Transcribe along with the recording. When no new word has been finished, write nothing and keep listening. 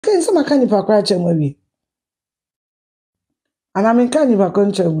Okay, so makani pa kwa chemwe. Ana menkani pa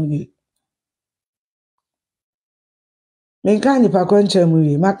kwa chemwe. Menkani pa kwa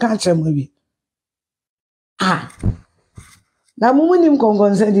chemwe, maka chemwe. Ah. Na mumuni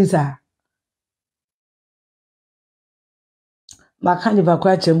mkongonse disa. Makani pa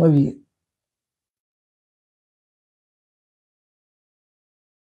kwa chemwe.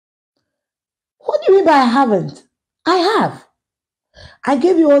 What do you mean by I haven't? I have. I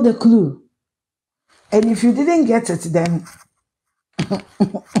gave you all the clue. And if you didn't get it, then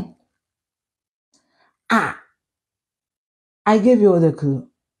I gave you all the clue.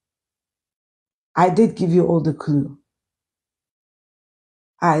 I did give you all the clue.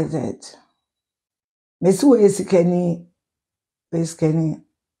 I did. Miss Kenny, Miss Kenny,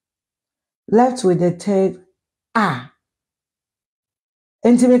 left with the third.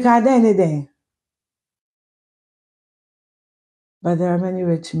 Intimate anything. But there are many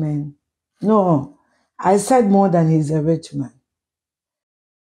rich men. No, I said more than he's a rich man.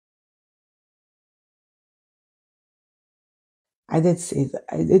 I did say that.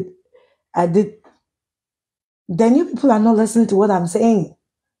 I did. Then you people are not listening to what I'm saying.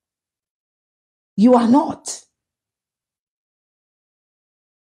 You are not.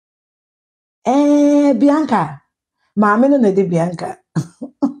 Bianca. Mama no nedi Bianca.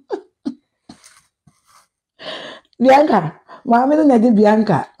 Bianca. Mama no nedi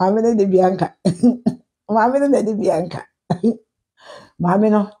Bianca. Mama no nedi Bianca. Mama no nedi Bianca. Mama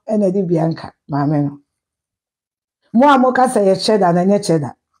no nedi Bianca. Mama no. Mo amoka say cheddar na nye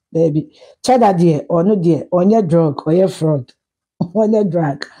cheddar. Baby. Cheddar dear or no dear. Or nye drug or nye fraud. Or nye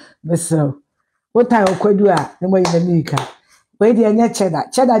drug. So what time okwadu a ne mo yinamika. Where the nye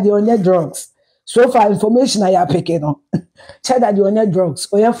cheddar. Cheddar the onye drugs. So far information I are picking on. Cheddar the onye drugs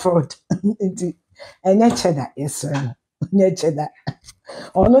or your fraud. Enye cheddar, yes sir. Enye cheddar.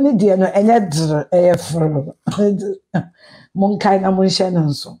 Ono ni die no enye fraud. Mon kai na mon hye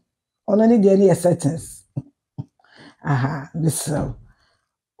no so. Ono ni die no sentence. Aha, this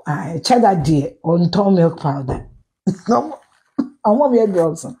cheddar die on tom milk powder. No, I want your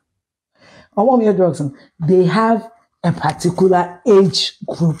drugs. I want your drugs. They have a particular age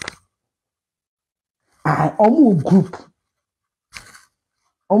group. Almost group.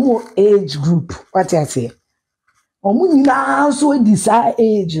 Almost age group. What I say? Almost now so decide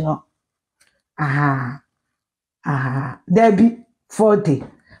age, you know. There be 40.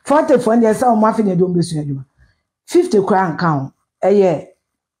 40 for the some muffin you don't be soon. 50 crown count. A year.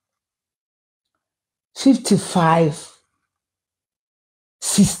 55.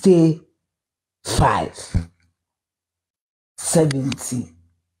 65. 70.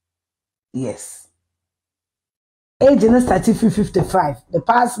 Yes. Age is starting 55. The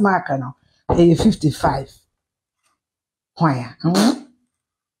pass marker now is 55. Why?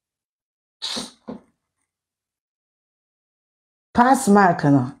 Pass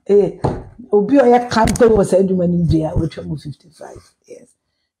marker now. Obi oya campaign was edumani dia which one 55. Yes.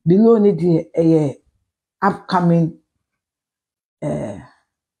 Below need a upcoming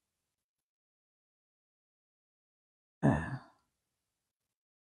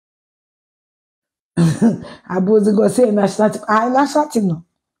I was going to say national team no.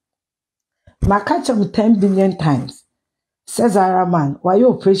 Ma catch him 10 billion times. Says Araman, why you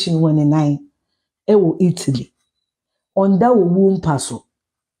operation 19? Ewo Italy. On that womb passo.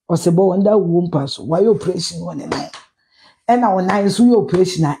 Or sebo on that womb passo. Why you operation 19? And our 9 so you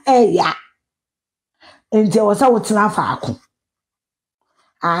operation yeah. And there was out na faako.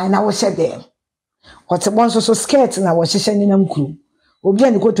 And I was said there. What's a bonso so skirt and I was shishing in them crew. Obi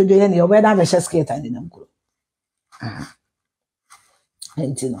ani ko to dwe ne obe da be skirt and in them crew.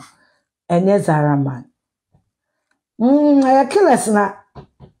 And you know. And yes, Araman. I killers na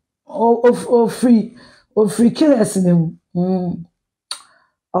free killers ni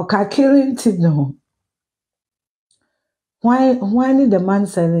ka killing tip no. Why need the man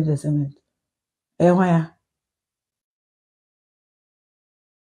selling the cement? Why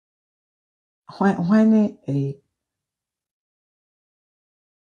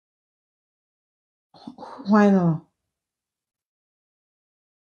no?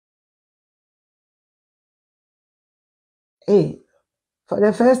 Hey, for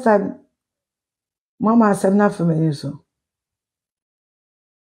the first time, Mama said not for me so.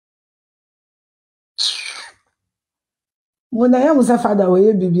 When I am a father,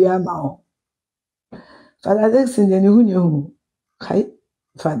 we be a man. Father, this in the new hi,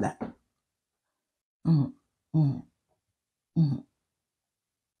 father.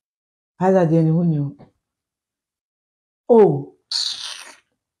 Father, the new. Oh,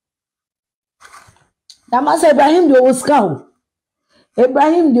 that must Ibrahim do Oscar.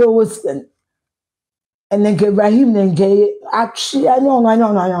 Ibrahim de was and then Ibrahim then gay actually I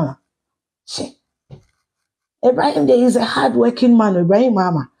know. Ibrahim de is a hard-working man. Ibrahim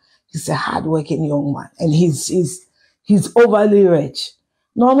Mama, he's a hard-working young man, and he's overly rich.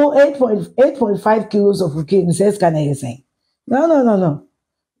 No, 8.5 kilos of cocaine says can I say? No.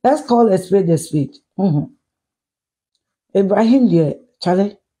 Let's call a spade a spade. Ibrahim de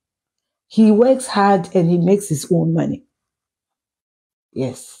Charlie, he works hard and he makes his own money.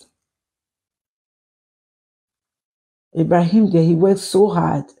 Yes. Ibrahim there, he works so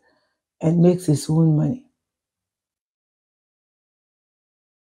hard and makes his own money.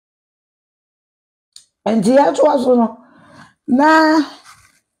 And the actual no, na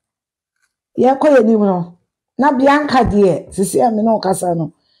yakoye ni no. Na Bianca there, sisi ame no kasa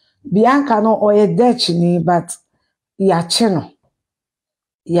no. Bianca no oye Dutch ni, but yache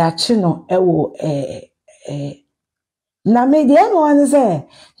no ewo na me de no wan say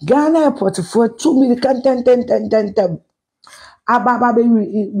Ghana airport for 2 million ten ababa be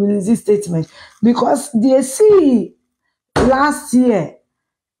release statement because they see last year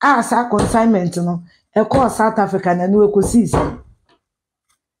as a consignment no e call South Africa na no ekosis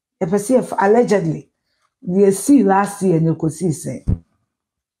e person allegedly they see last year no ekosis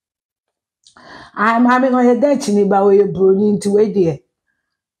I'm having on a Dutch ni ba we broni into we there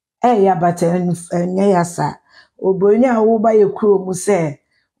ya but enye ya sa obroni a wo ba ye kuro mu say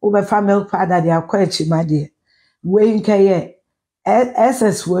wo be family father dey akwachi ma dey we nka ye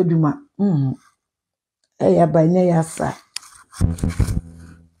SS waduma ya ba enye ya sa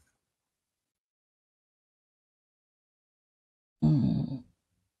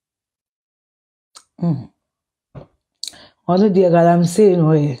ono dey galamsey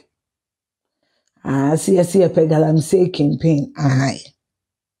no ye see pe galamsey campaign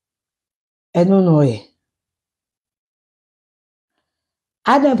eno no ye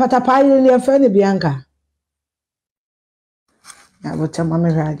Adam patapai ni e fe ni Bianca na bota mama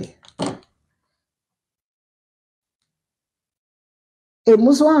rade e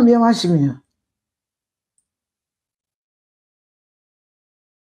muso am ye machine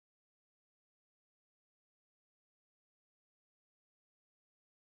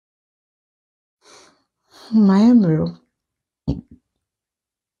my emro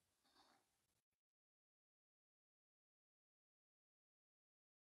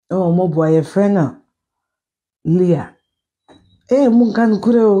oh mo boy a friend Leah munka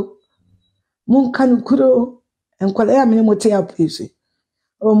nukuro enkwala ya mene mote ya please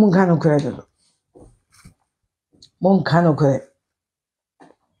munka nukuro do munka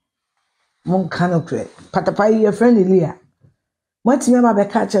nukuro patapai your friend Leah what me ma be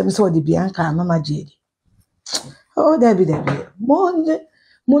catch am so de Bianca mama jedi oh Debbie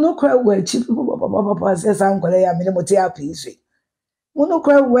monokura wachi papa say sankwala ya mene mote ya please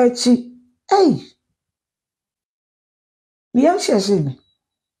monokura wachi me am share me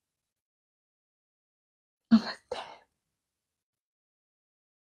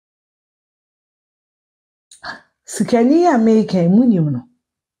sikani ya make munim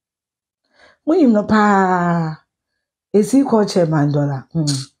no pa esi ko Chairman Dollar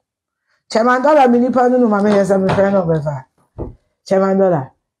Chairman Dollar mini pa no mama yesa me friend of ever Chairman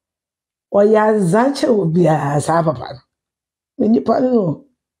Dollar oya zanche obi asa papa mini pa no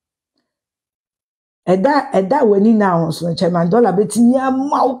eda wani na so Chairman Dollar betini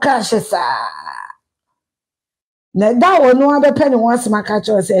amaw cash sa na eda wono abepe ne won asema ka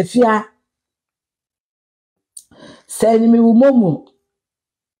cho se afia send me umomu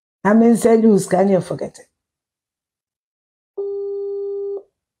I mean send you can you forget it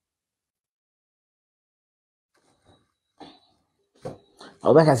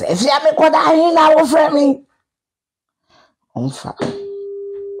Obeka say afia me koda hin na wo frɛ me onfa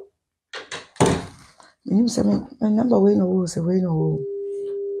minim say me number we no say we no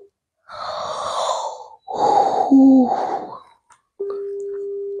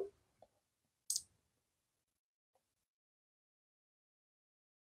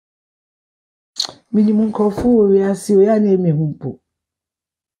minimum kofu we asi we na eme humpo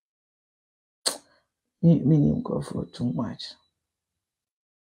minimum kofu too much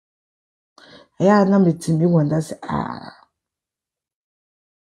ya na metimi wonder say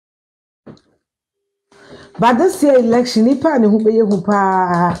but this year election ipa ne hu beye hu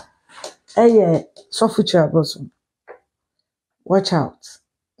pa so future boss watch out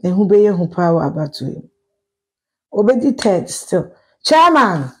ne hu beye hu pa wa abatu him obedi third still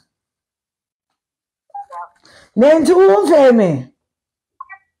chairman Nentu unfeme.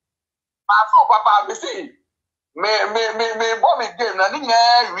 Maso papa me see. Me bo me game na ni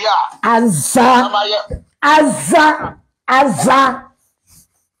nya ria. Azza.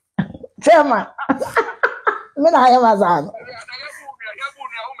 chairman. Me na ya mazano.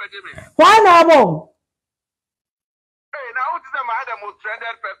 Why na bo? Hey, now who's the man the most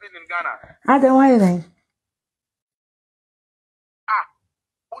trended person in Ghana? Adam why then?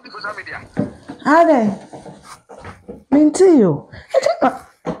 Who's the social media? Adam. Minti you.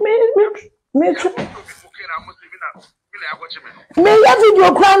 Me ya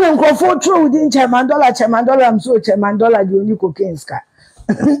video crown and crofo true within chairman dollar I'm so chairman dollar the only cocaine ska.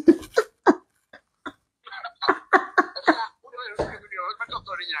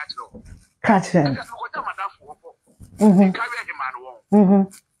 Catch him.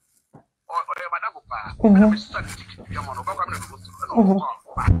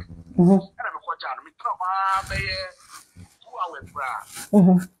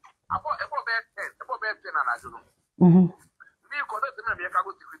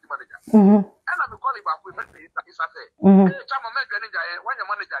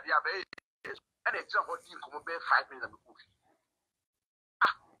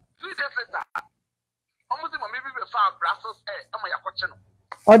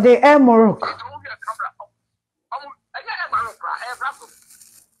 Or the air Morocco.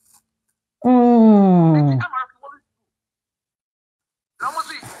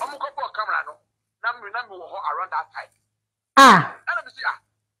 Around that time.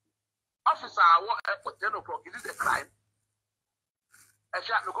 Officer, what at 10 o'clock? Is it a crime? I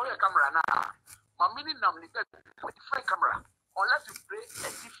shall look at your camera now. My meaning now is a different camera. Unless you play a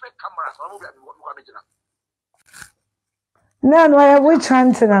different camera, so I will be able to manage it. No, I have which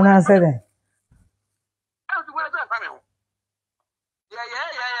hunting and I said it.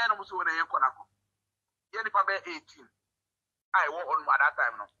 Yeah, no, so when I am 18. I walk on my that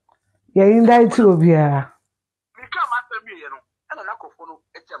time. Yeah, in that too, yeah. You come after me, you know, and a lack of phone,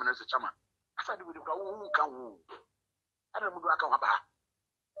 a chairman as a chairman. I said, we come. I don't know what I come about.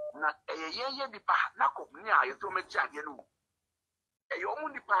 Now, a year, the part, knock of near, you told me, you know. A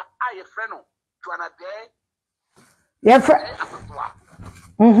only part, I a friend to another day. Yeah, friend.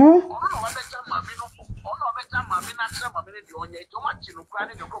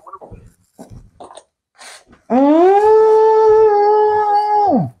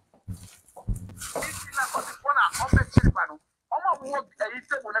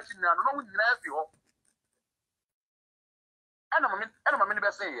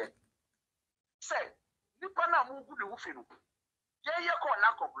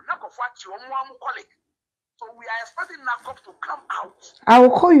 So we are expecting Nakop to come out. I will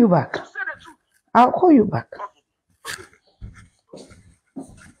call you back. Say the truth. I'll call you back.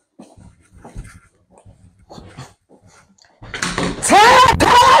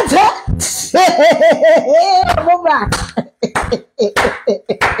 Go back.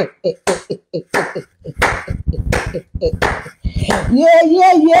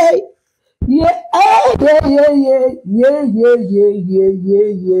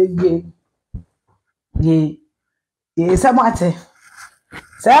 Yeah. Yeah, somebody.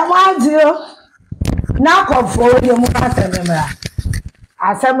 Now come forward your mother.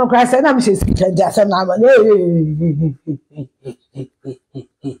 I said, no, I said, I'm just speaking. This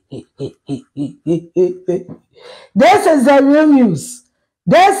is the real news.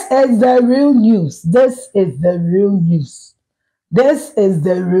 This is the real news. This is the real news. This is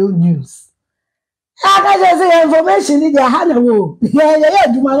the real news. I can just say information in your hand. Yeah,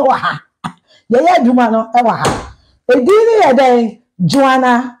 Dumano. Yeah, Dumano. A dinner a day,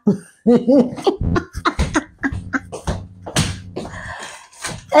 Joanna. A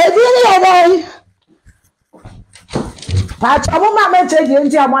dinner a day. Patch, I won't make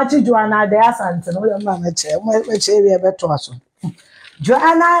it. I'm watching Joanna. There's something. I'm not much.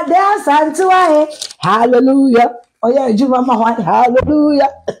 Joanna, there's something. Hallelujah. Oh, yeah, Jumama. Hallelujah.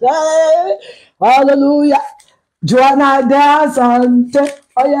 Hallelujah. Joanna, there's something.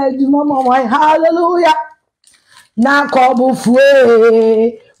 Oh, yeah, Jumama. Hallelujah. Na kobu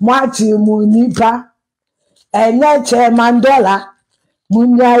fue mwati munipa enyeche mandola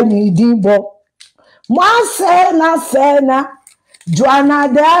munya ni dimbo sena Joanna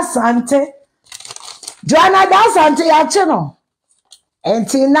da sante ya chino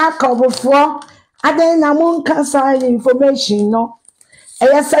enti na kobu fue aden na munkasa information no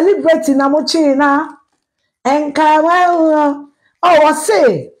eye celebrate na muchi na enka wa oh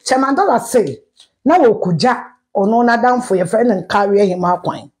say chemandola say na wokuja ono na damfo ye friend and carry him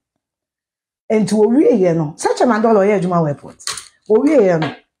akwan enti wo wie ye no such a man dollar ye adwuma airport wo wie ye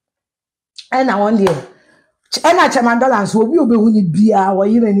no e na won de e na chairman dollar so obi obehu ni bia wo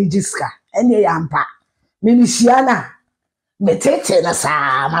yire ni jiska ene ya mpa me ni hia na me tete na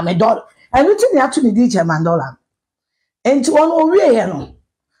sa ma me dollar enu ti ni atu ni di chairman dollar enti won wo wie ye no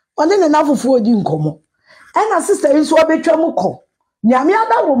One ne nafufu odi nkomo. Ena sister nso obetwa mu ko. Nyame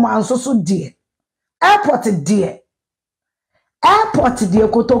ada woman so die. Airport die. Airport die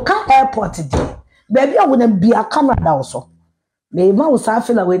kotoka airport die. Baby a wona bia camera da wo me ma wo sa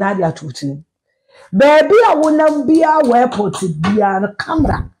feel we na dia atuti. Baby a wona bia wo airport bia na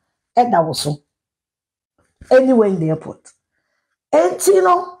camera e da wo anywhere in the airport. Enti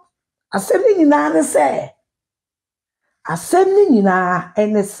no asem ni nyina ne se. Asem ni nyina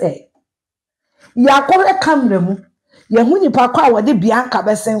ene se. Ya kore camera mu. Ye hu nipa kwa wo de Bianca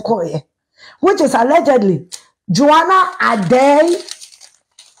besen koye. Which is allegedly Joanna Adey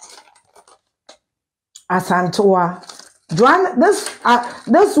Asantewa. Joanna,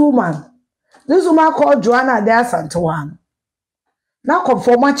 this woman called Joanna Adey Asantewa. Now come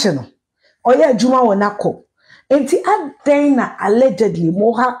for matching. Oye Juma wonako. Enti Adey na allegedly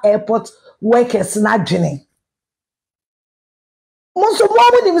Moha Airport workers na dwene. Monso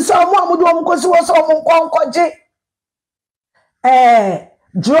mo ni misa mo amudu omkosi wo so omkonkoje.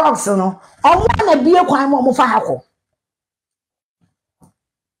 Drugs no. Omo na bie kwan mo fa hako.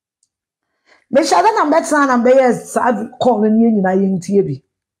 Me shada na better na be yes call ni nyina yentie bi.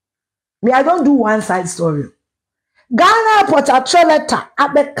 Me I don't do one side story. Ghana Airport a letter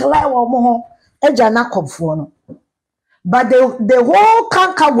abe clear wo mo ho eja na kopfo no. But the whole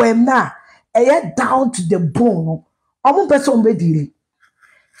canker wem na down to the bone no. Omo person be dile.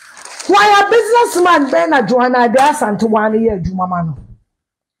 Why a businessman be na Joanna Adey Asantewa ye adwuma no.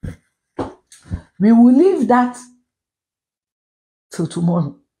 We will leave that till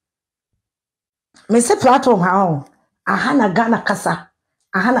tomorrow. Me say platform how ahana Ghana kasa,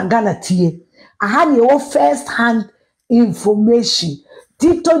 ahana Ghana tie, ahana your first hand information,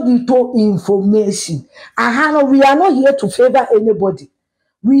 dito information. Ahana, we are not here to favor anybody.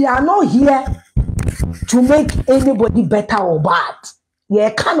 We are not here to make anybody better or bad.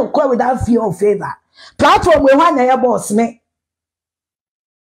 You can't go without fear or favor. Platform we want your boss me.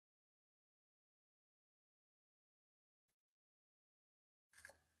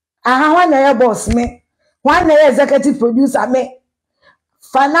 One na boss me, one na executive producer me,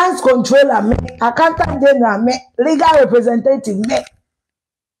 finance controller me, accountant general me, legal representative me.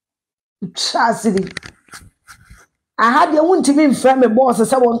 Chasity. I had the one to be friend me boss,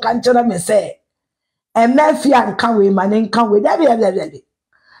 so one can tell me say, and Murphy and Canway, my name Canway, that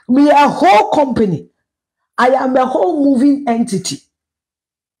we are a whole company. I am a whole moving entity.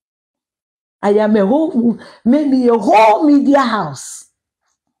 I am a whole, maybe a whole media house.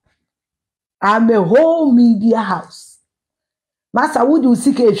 I'm a whole media house. Master, would you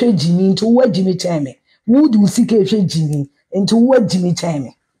seek a Jimmy into what Jimmy Chammy? Would you seek a Jimmy into what Jimmy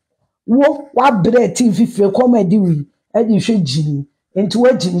Chammy? What bread TV for comedy we, and you should Jimmy into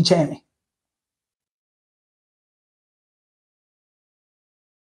what Jimmy Chammy?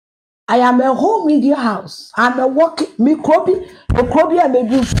 I am a whole media house. I'm a walking microbi, a crobby and a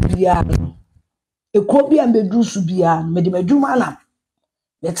do subian. A crobby and a do subian, Medimedumana.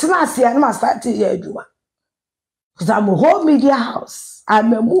 Let's not see I must start to hear you. Because I'm a whole media house.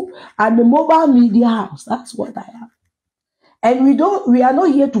 I'm a mobile media house. That's what I am. And we are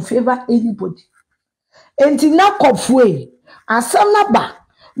not here to favor anybody. Until now, Kopfway, and some number,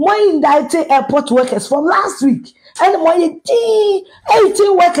 more indicted airport workers from last week, and more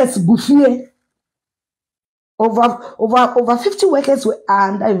 18 workers buffet. Over 50 workers were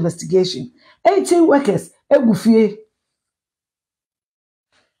under investigation. 18 workers, a buffet.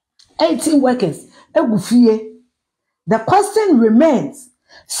 18 workers, a buffet. The question remains,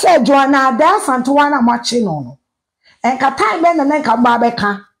 say Joanna Adey Asantewa matching on. And Katai men and then come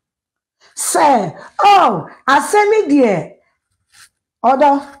babeka. Say, oh, I say me dear.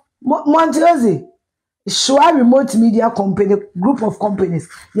 Other Montiozi. Shua remote media company, group of companies.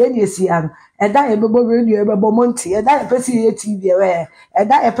 Yen ye see and that a bubble radio, a bubble monty, and that a person TV aware,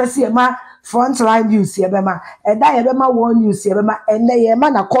 and that a person ma frontline news, yabema, and that a bema one news, yabema, and they a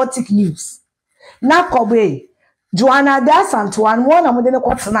man aquatic news. Na Kobe, Joanna Adey Asantewa, one of the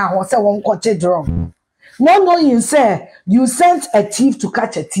quarter now was a one quarter drum. No, you say you sent a thief to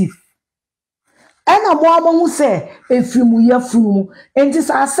catch a thief. And a woman who say, if you move and this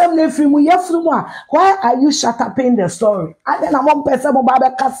assembly, if you move why are you shut up in the story? And then a one person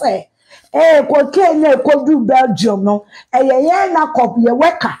Babeka say, cocaine could do Belgium, no, a yana copy a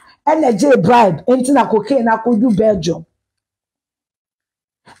worker and a J bribe into a cocaine I could do Belgium.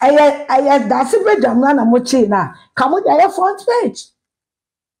 I that's a bit damn mochina. Come with your front page.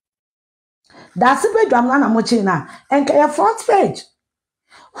 That's a bit damn mochina and your front page.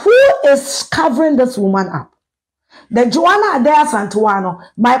 Who is covering this woman up? The Joanna Adey Asantewa.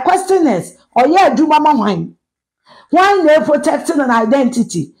 My question is, oh yeah, do mama wine. Why they protecting an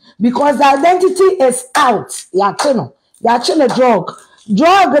identity? Because the identity is out. Yachino drug.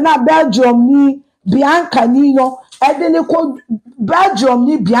 Drug na Belgium ni Bianca Nino. Edeni ko Belgium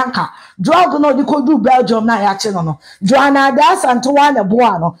ni Bianca. Drug no di ko do Belgium na yachino no. Joanna das Antoine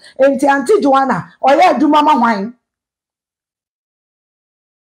Boano. Enti anti Joanna. Oye do mama wine.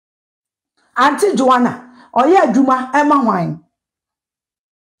 Auntie Joanna. Oye Juma Emma wine.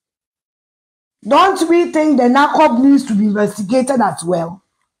 Don't we think the NACOB needs to be investigated as well?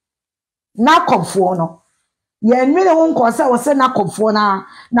 NACOB for no. Yen me won ko say was NACOB for na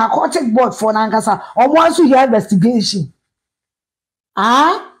narcotic board for na nkasa. Omo so hear investigation.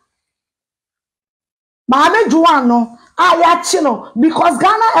 Ah? Maame Juan no ayachi no because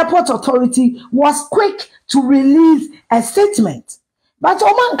Ghana Airport Authority was quick to release a statement. But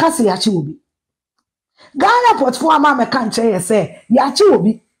omo nkasa yachi obi. Ghana Airport for ama me kan che say yachi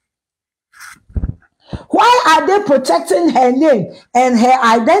obi. Why are they protecting her name and her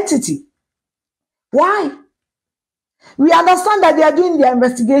identity? Why? We understand that they are doing their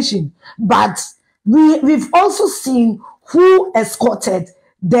investigation, but we've also seen who escorted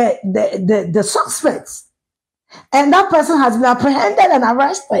the suspects. And that person has been apprehended and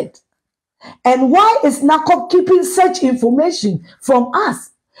arrested. And why is NACOB keeping such information from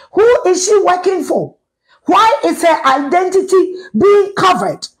us? Who is she working for? Why is her identity being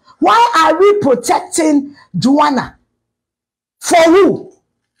covered? Why are we protecting Joanna? For who?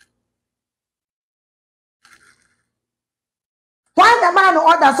 Why the man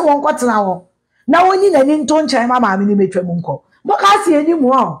order so one got now? Now when you need to change my mammy metrimunko. What can I see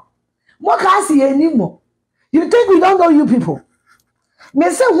anymore? What can I see anymore? You think we don't know you people?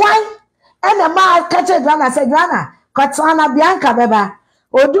 Me say why? And the man catch it Grana said Grana, Katsana Bianca Beba.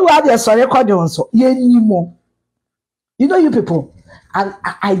 Or do I sorry cordon so ye anymore? You know you people.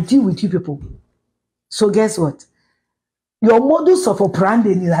 I deal with you people. So guess what? Your modus of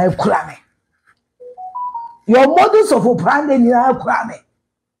operandi in life crame. Your modus of operandi in life crame.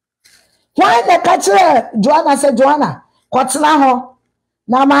 Why the catcher Joanna said Joanna, Kotsna ho?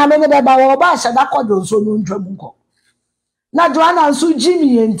 Na mamma ne beba wo ba shada kodon so no ntwamunko. Na Joanna nso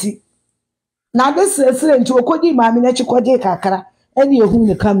Jimmy enti. Na this nti okodi mamma na chikode kakra ene ehu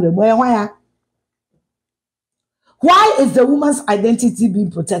ne camera mo ehwan ya. Why is the woman's identity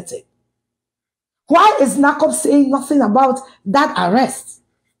being protected? Why is NACOB saying nothing about that arrest?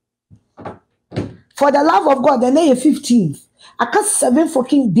 For the love of God, the day 15th. I got 7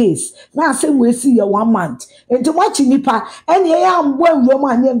 fucking days. Now say we see you 1 month. And to watch nipa, and yeah, I'm well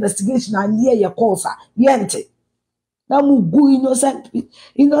Roman investigation and yeah, your cause yente. Now mu gu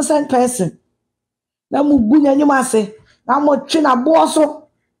innocent person. Now mu gu nyanyuma say. Now mo train a bosso.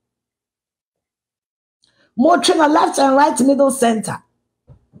 More train a left and right middle center.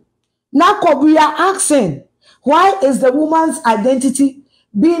 Now we are asking, why is the woman's identity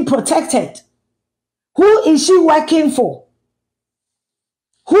being protected? Who is she working for?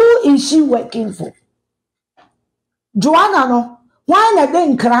 Who is she working for? Joanna no. Why na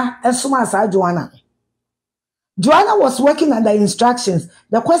den kra esuma sa Joanna? Joanna was working under instructions.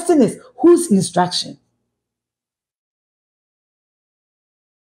 The question is, whose instruction?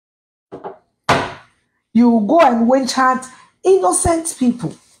 You go and witch hunt innocent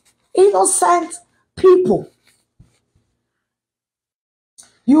people. Innocent people.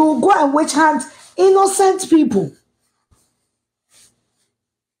 You go and witch hunt innocent people.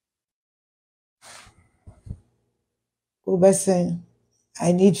 Obesen,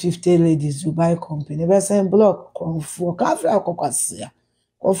 I need 50 ladies to buy company. Obesen block for cafe akokwasia.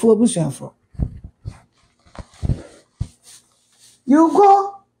 Kofu obusuafo. You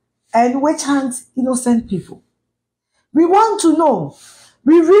go and witch hunt innocent people. We want to know.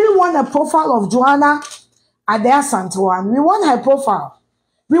 We really want a profile of Joanna Adair Santoan. We want her profile.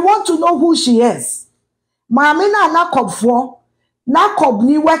 We want to know who she is. Mamina NACOB for NACOB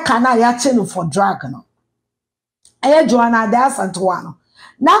ni weka na yache for drug no. Aya Joanna Adair Santoan.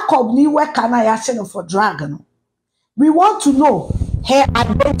 NACOB ni weka na yache for drug no. We want to know her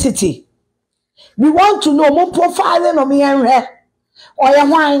identity. We want to know more profiling of me and her.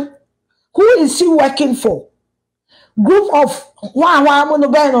 Or who is she working for? Group of who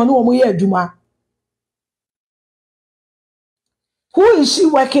is she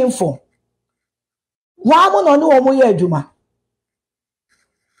working for?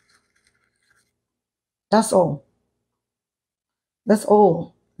 That's all. That's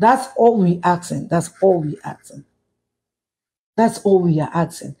all. That's all we asking. That's all we asking. That's all we are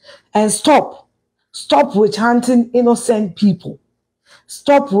asking. And stop. Stop witch hunting innocent people.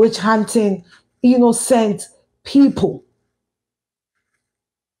 Stop witch hunting innocent people.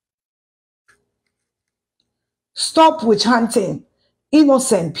 Stop witch hunting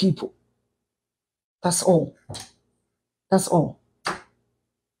innocent people. That's all. That's all.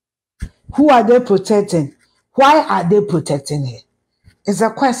 Who are they protecting? Why are they protecting her? It's a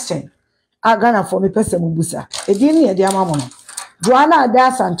question. I gonna for me person mubusa. Edini e dia mamono. Joanna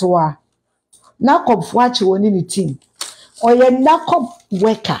Adasantoa. Nakop wachi woni ni team. Oye nakop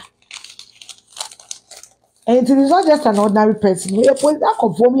worker. And it is not just an ordinary person. We are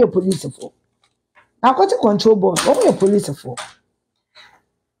nakop for me a police for. Narcotic control board. What we a police for?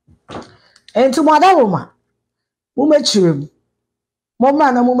 And to mother woman. Mumechirem.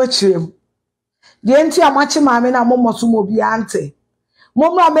 Mama na mumechirem. The enti amachi mame na momo sumo bi ante.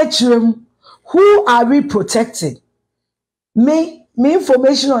 Mama mechirem. Who are we protecting? Me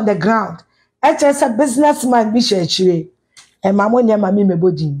information on the ground. It's a businessman be share. And mama nya mami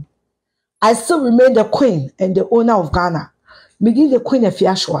mebodin. I still remain the queen and the owner of Ghana. Me give the queen a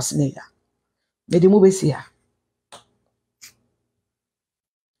fair Schwarzenegger. Me di mube siya.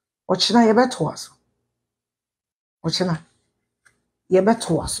 Ochina yebeto waso. Ochina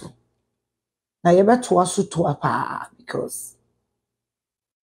yebeto waso. Na yebeto waso to apa because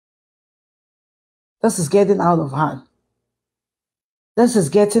this is getting out of hand. This is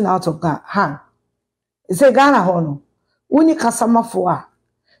getting out of hand. It's a Ghana hono. Uni kasama foa.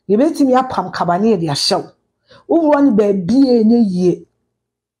 Yebeti mi apam kabane de ahyew. Uwoni ba bie ne yie.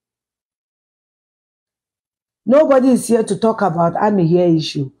 Nobody is here to talk about I'm here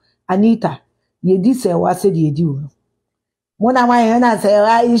issue. Anita, yedi se wa se de yedi wo. Mona ma ye na se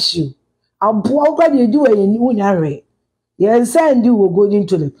wa issue. Abo gba de yedi wo ye ni unya re. Ye send you go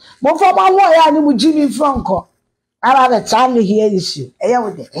into them. Mo for ma wo ya ni mu Jimmy Franco. Ara the channel here issue. Eya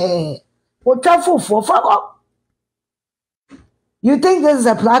wo de o trafo for fuck. You think this is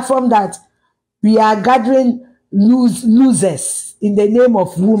a platform that we are gathering losers in the name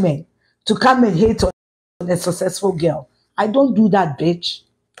of women to come and hate on a successful girl? I don't do that, bitch.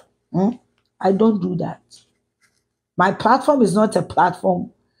 I don't do that. My platform is not a platform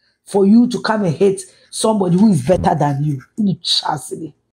for you to come and hate somebody who is better than you.